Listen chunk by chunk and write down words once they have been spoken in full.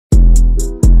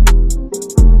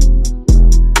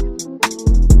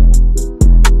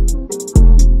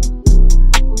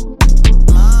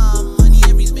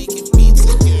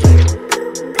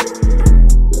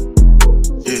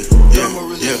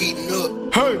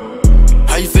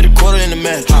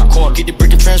Get the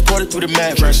brick and transport it through the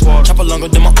mattress. Chopper longer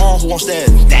than my arm, who won't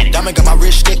stand? Diamond got my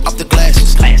wrist stick off the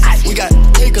glasses. We got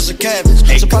acres of cabins.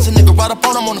 Surprise a nigga right up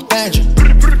on him on the bench.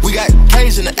 We got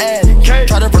K's in the attic.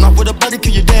 Try to run off with a buddy,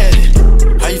 kill your daddy.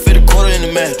 How you fit a quarter in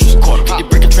the mattress? Get the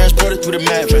brick and transport it through the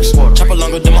mattress. Chopper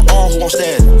longer than my arm, who won't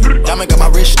stand? Diamond got my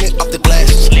wrist stick off the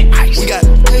glasses. We got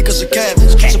acres of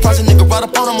cabins. Surprise a nigga right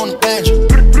up on him on the bench.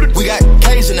 We got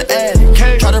K's in the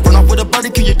attic. Try to run off with a buddy,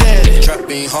 kill your daddy. Trap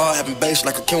being hard, having bass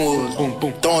like a Kenwood. Boom,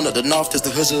 boom. Throwing up the north, that's the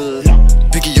hood.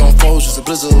 Picky on foes, just a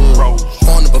blizzard.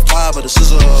 Phone number 5 of the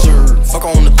scissor. Fuck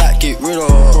on the back, get rid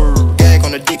of. Gag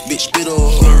on the dick, bitch, spit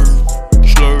up.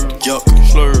 Slur, yuck,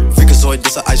 slur. Freakazoid,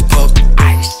 this a ice pup.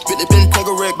 Spit the bin, plug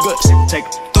a red guts.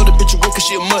 Throw the bitch away cause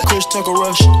she a mutt. Chris Tucker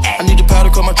rush. I need the powder,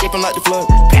 call my trippin' like the flood.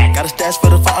 Got a stash for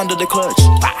the fire under the clutch.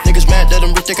 Niggas mad that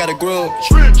I'm rich, they got a grudge.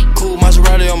 Cool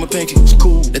Maserati on my pinky.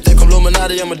 Cool. They think I'm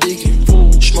Illuminati, I'm a deacon.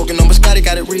 Smoking on my Scotty,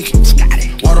 got it reeking.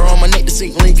 Water on my neck to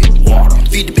sink Lincoln.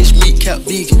 Feed the bitch meat, cap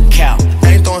vegan.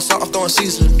 I ain't throwing salt, I'm throwing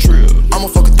seasoning. I'ma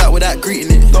fuck a thought without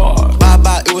greeting it.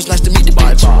 Bye, it was nice to meet the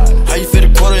bitch. How you fit a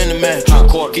quarter in the match?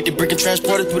 Get the brick and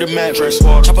transport it through the mattress.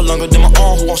 Chopper longer than my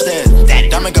arm, who won't stand?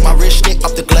 Diamond got my wrist stick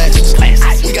off the glasses.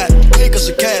 We got acres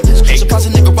of cabins. Surprise a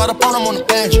nigga right up on him on the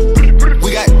bench.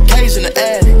 We got K's in the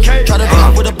attic. Try to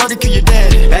run off with a buddy, kill your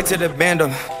daddy. Back to the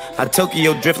bando. I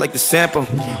Tokyo drift like the sample.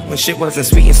 When shit wasn't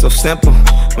sweet and so simple.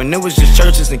 When it was just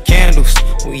churches and candles.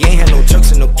 We ain't had no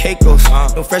trucks and no Caicos.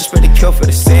 No fresh bread to kill for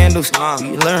the sandals.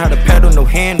 We learn how to pedal, no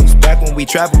handles. Back when we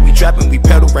travel, we trapping, we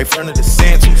pedal right front of the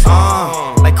sandals.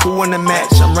 Like who in the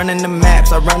match? I'm running the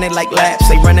maps. I run it like laps.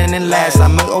 They running in last. I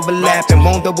may overlap and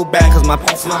won't double back. Cause my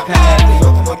pass is my path. They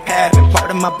open my path and part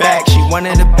of my back. She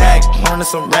wanted it back. Wanted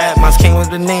some rap. Mine came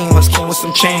with the name. Mine came with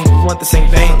some change. We want the same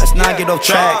thing. Let's not get off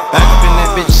track. Back up in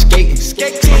that bitch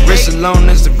skating. My wrist alone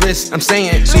is the wrist. I'm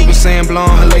saying Super Saiyan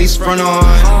blonde. My lace front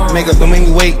on. Makeup don't make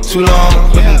me wait too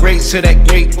long. Looking great to that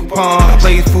great coupon. I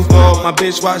play football. My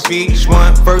bitch watch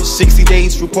VH1. First 60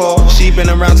 days RuPaul. She been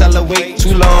around till I wait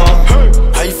too long.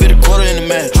 How you fit a quarter in the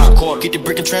mattress? Get the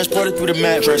brick and transport it through the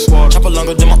mattress. Chopper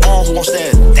longer than my arm, who won't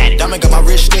stand? Diamond got my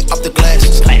wrist stick off the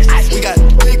glasses. We got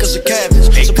acres of cabins.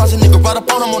 Surprise a nigga right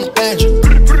up on him on the bench.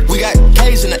 We got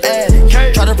K's in the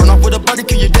attic. Try to run off with a buddy,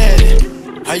 kill your daddy.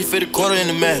 How you fit a quarter in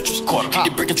the mattress? Get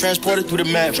the brick and transport it through the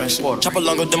mattress. Chopper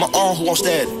longer than my arm, who won't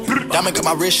stand? Diamond got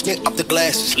my wrist stick off the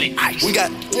glasses. We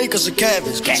got acres of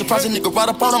cabins. Surprise a nigga right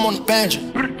up on him on the bench.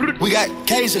 We got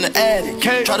K's in the attic.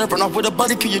 Try to run off with a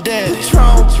buddy, kill your daddy.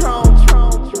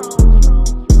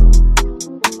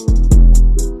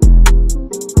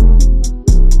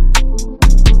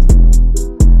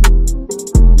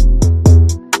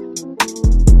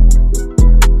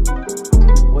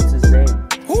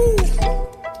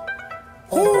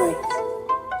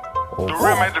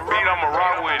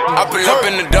 I pull up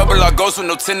in the double, I ghost with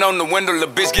no 10 on the window, the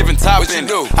bitch giving top in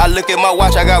it. I look at my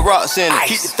watch, I got rocks in it.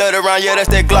 Keep the third around, yeah, that's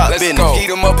that Glock business. Heat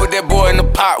him up, put that boy in the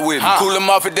pot with me. Cool him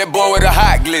off with that boy with a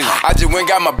hot glizzy. I just went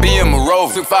got my BM a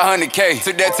Rover. Took 500K,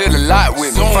 took that to the lot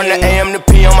with me. From the AM to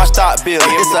P on my stock bill.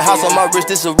 It's a house on my wrist,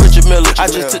 this a Richard Miller. I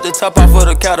just took the top off of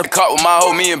the counter. Caught with my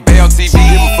hoe, me and Bay on TV.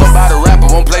 Give a fuck about a rapper,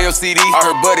 won't play your CD. I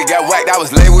heard Buddy got whacked, I was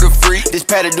laid with a free. This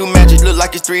pattern do magic, look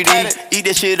like it's 3D. Eat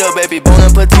that shit up, baby, bon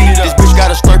appetit. This bitch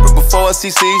got a slurp it before a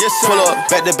CC. Pull up,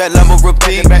 back to back, Lambo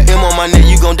repeat. M on my neck,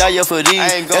 you gon' die, yeah, for these.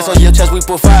 That's on your chest, we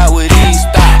put fire with these.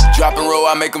 Stop. Drop and roll,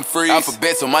 I make them freeze.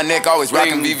 Alphabets on my neck, always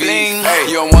rockin' VVs. Hey,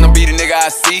 you don't wanna be the nigga I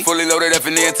see. Fully loaded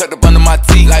F&N tucked up under my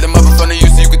teeth. Light them up in front of you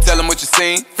so you can tell them what you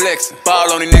seen. Flexin',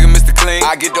 ball on the nigga, Mr. Clean.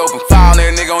 I get dope and foul on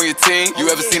that nigga on your team. You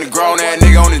ever seen a grown ass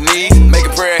nigga on his knees?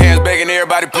 Making prayer hands, begging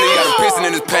everybody please. Got him pissing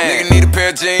in his pants. Nigga need a pair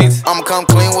of jeans. I'ma come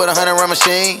clean with a 100-round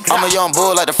machine. I'm a young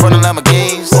bull like the front of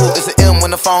Lamborghinis. It's an M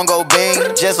when the phone go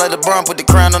bing. Just like LeBron put the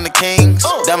crown on the Kings.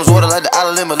 Diamonds water like the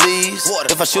Isle of Belize.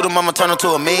 If I shoot him, I'ma turn him to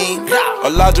a meme.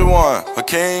 Elijah one, a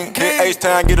king. Hit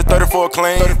H-Town, get a 34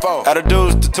 clean. Out of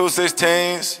dudes to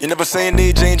 216s. You never seen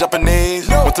these jeans dropping knees.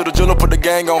 Went to the jeweler, put the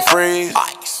gang on freeze.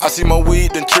 I see more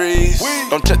weed than trees.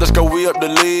 Don't check, let's go, we up the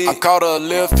lead. I caught her a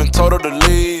lift and told her to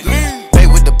leave.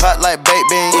 With the pot like baked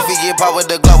beans. If he get popped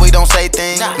with the Glock, we don't say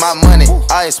things. My money,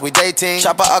 ice, we dating.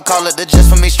 Chopper, I call it the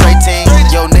just for me straight team.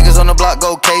 Yo, niggas on the block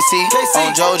go Casey.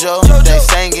 On JoJo, they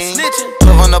singing.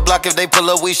 Put on the block if they pull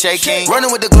up, we shaking. Running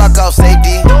with the Glock off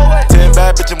safety. 10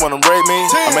 bad bitches wanna rape me.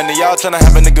 I'm into y'all tryna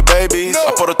have a nigga babies.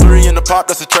 I put a 3 in the pop,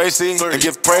 that's a Tracy. And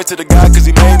give praise to the God cause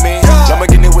he made me.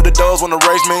 Lamborghini with the doors wanna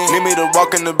race me. Need me to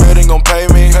walk in the building, gon' pay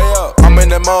me. I'm in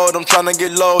that mode, I'm tryna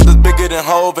get low, that's bigger than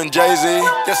Hov and Jay-Z.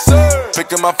 Yes, sir.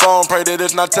 Picking my phone, pray that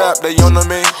it's not tapped, they on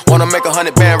me. Wanna make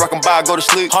 100 band, rock 'em by, go to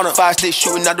sleep. 5 sticks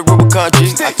shooting out the Rubicon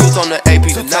G. I feel on the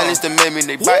AP, the 90s that made me,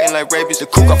 they biting like rabies. The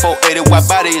coupe got 480, white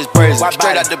body is brazen.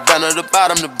 Straight out the banner, the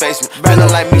bottom, the basement.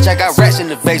 Feeling like me, I got rats in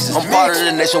the vases. I'm part of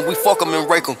the nation, we fuck 'em and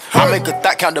rake 'em. I make a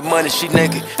thought, count the money, she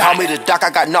naked. Call me the doc, I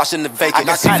got knots in the vacant.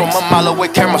 I see from a mile away,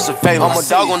 camera surveillance. I'm a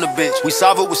dog on the bitch, we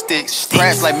solve it with sticks.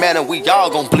 Crash like man, and we all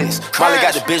gon' blitz. Molly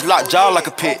got the bitch locked jaw like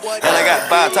a pit. And I got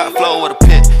 5 top flow with a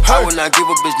pit. I would not give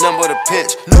a bitch number to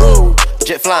pitch. No,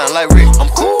 jet flying like Rick, I'm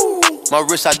cool. My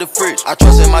wrist out the fridge. I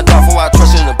trust in my dog before I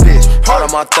trust in a bitch. Part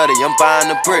of my 30, I'm buying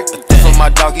a brick. For my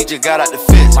dog, he just got out the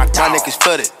fence. My niggas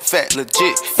flooded, fat,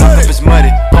 legit. My cup is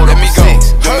muddy, hold up, me go.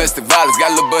 Domestic violence,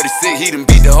 got little buddy sick. He done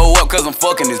beat the hoe up cause I'm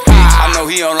fucking his bitch. I know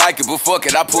he don't like it, but fuck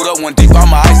it. I pulled up one deep on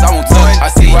my ice, I won't touch. I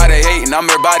see why they hating, I'm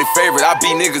everybody's favorite. I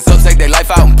beat niggas up, take their life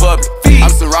out in public. I'm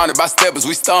surrounded by steppers,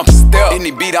 we stompin' step.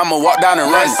 Any beat, I'ma walk down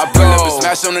and run. I pull up and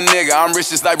smash on the nigga. I'm rich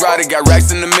just like Roddy, got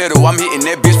racks in the middle. I'm hitting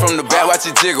that bitch from the back, watch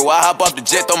it jiggle. I hop off the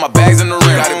jet, throw my bags in the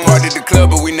rim. Got it party at the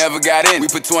club, but we never got in. We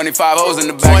put 25 hoes in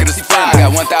the back of the sprint. I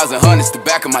got 1,000 hundreds the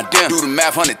back of my dim. Do the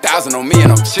math, 100,000 on me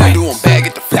and I'm chill. Do 'em bad,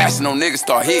 get the flashing on niggas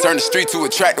start hit. Turn the street to a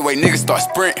track the way niggas start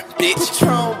sprinting, bitch.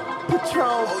 Patron,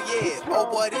 oh yeah, oh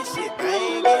boy, this shit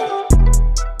bangin'.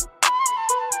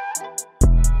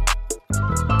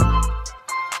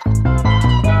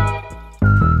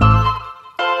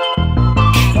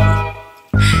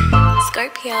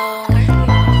 Scorpio.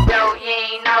 Yo, you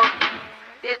ain't know.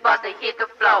 This boss to hit the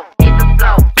flow, hit the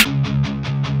flow.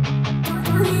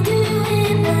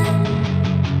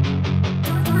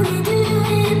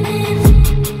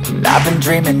 I've been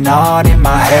dreaming on in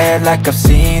my head like I've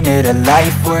seen it. A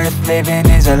life worth living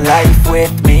is a life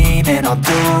with meaning. I'll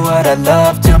do what I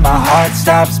love till my heart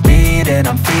stops beating.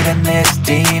 I'm feeding this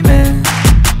demon.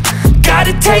 Got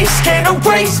a taste, can't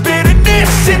erase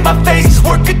bitterness in my face.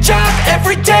 Work a job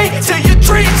every day till your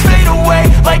dreams fade away.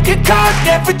 Like a card,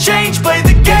 never change, play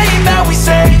the game that we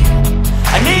say.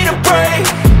 I need a break.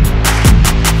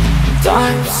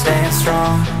 I'm staying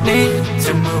strong, need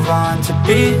to move on to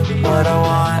be what I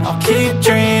want. I'll keep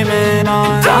dreaming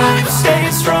on. I'm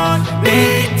staying strong,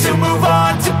 need to move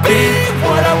on to be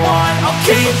what I want. I'll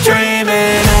keep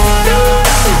dreaming on.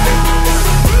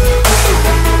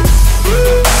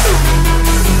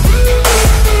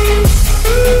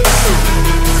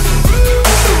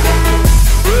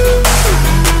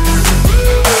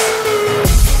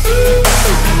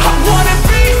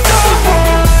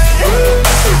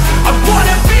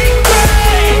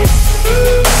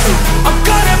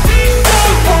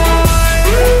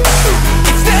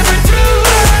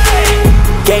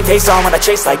 Game face on when I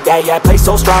chase like that. Yeah, I play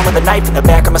so strong with a knife in the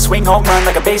back. I'ma swing home run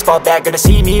like a baseball bat. Gonna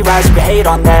see me rise, you can hate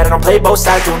on that. I don't play both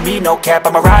sides, doing me no cap.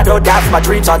 I'ma ride or die for my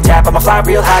dreams on tap. I'ma fly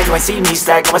real high, you ain't see me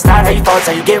slack. No, it's not how you fall, it's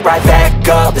how you get right back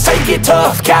up. That's how you get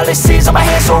tough. Calluses on my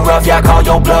hands so rough, yeah, I call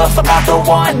your bluff. I'm not the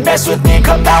one, mess with me and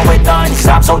come out with none. Cause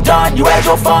I'm so done, you had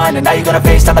your fun. And now you're gonna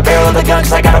face down the barrel of the gun.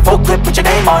 Cause I got a full clip, put your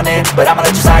name on it. But I'ma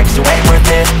let you slide cause you ain't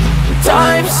worth it.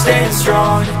 I'm staying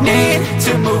strong, need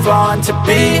to move on to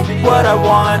be what I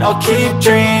want. I'll keep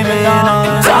dreaming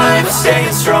on. I'm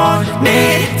staying strong,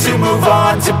 need to move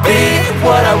on to be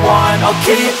what I want. I'll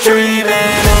keep dreaming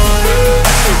on.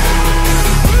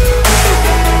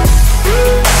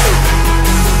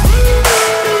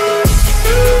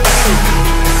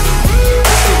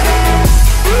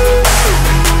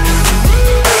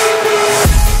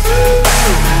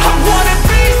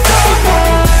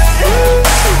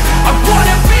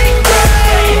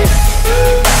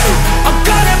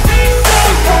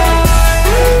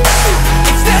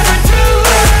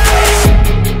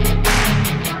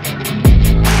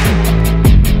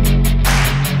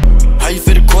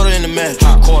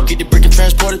 Get the brick and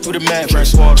transported through the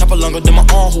mattress. Chopper longer than my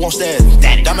arm, who won't stand?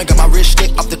 Diamond got my wrist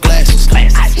stick off the glasses.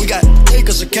 We got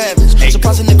acres of cabins.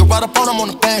 Surprise a nigga right up on him on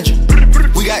the banjo.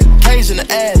 We got K's in the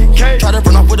attic. Try to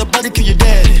run off with a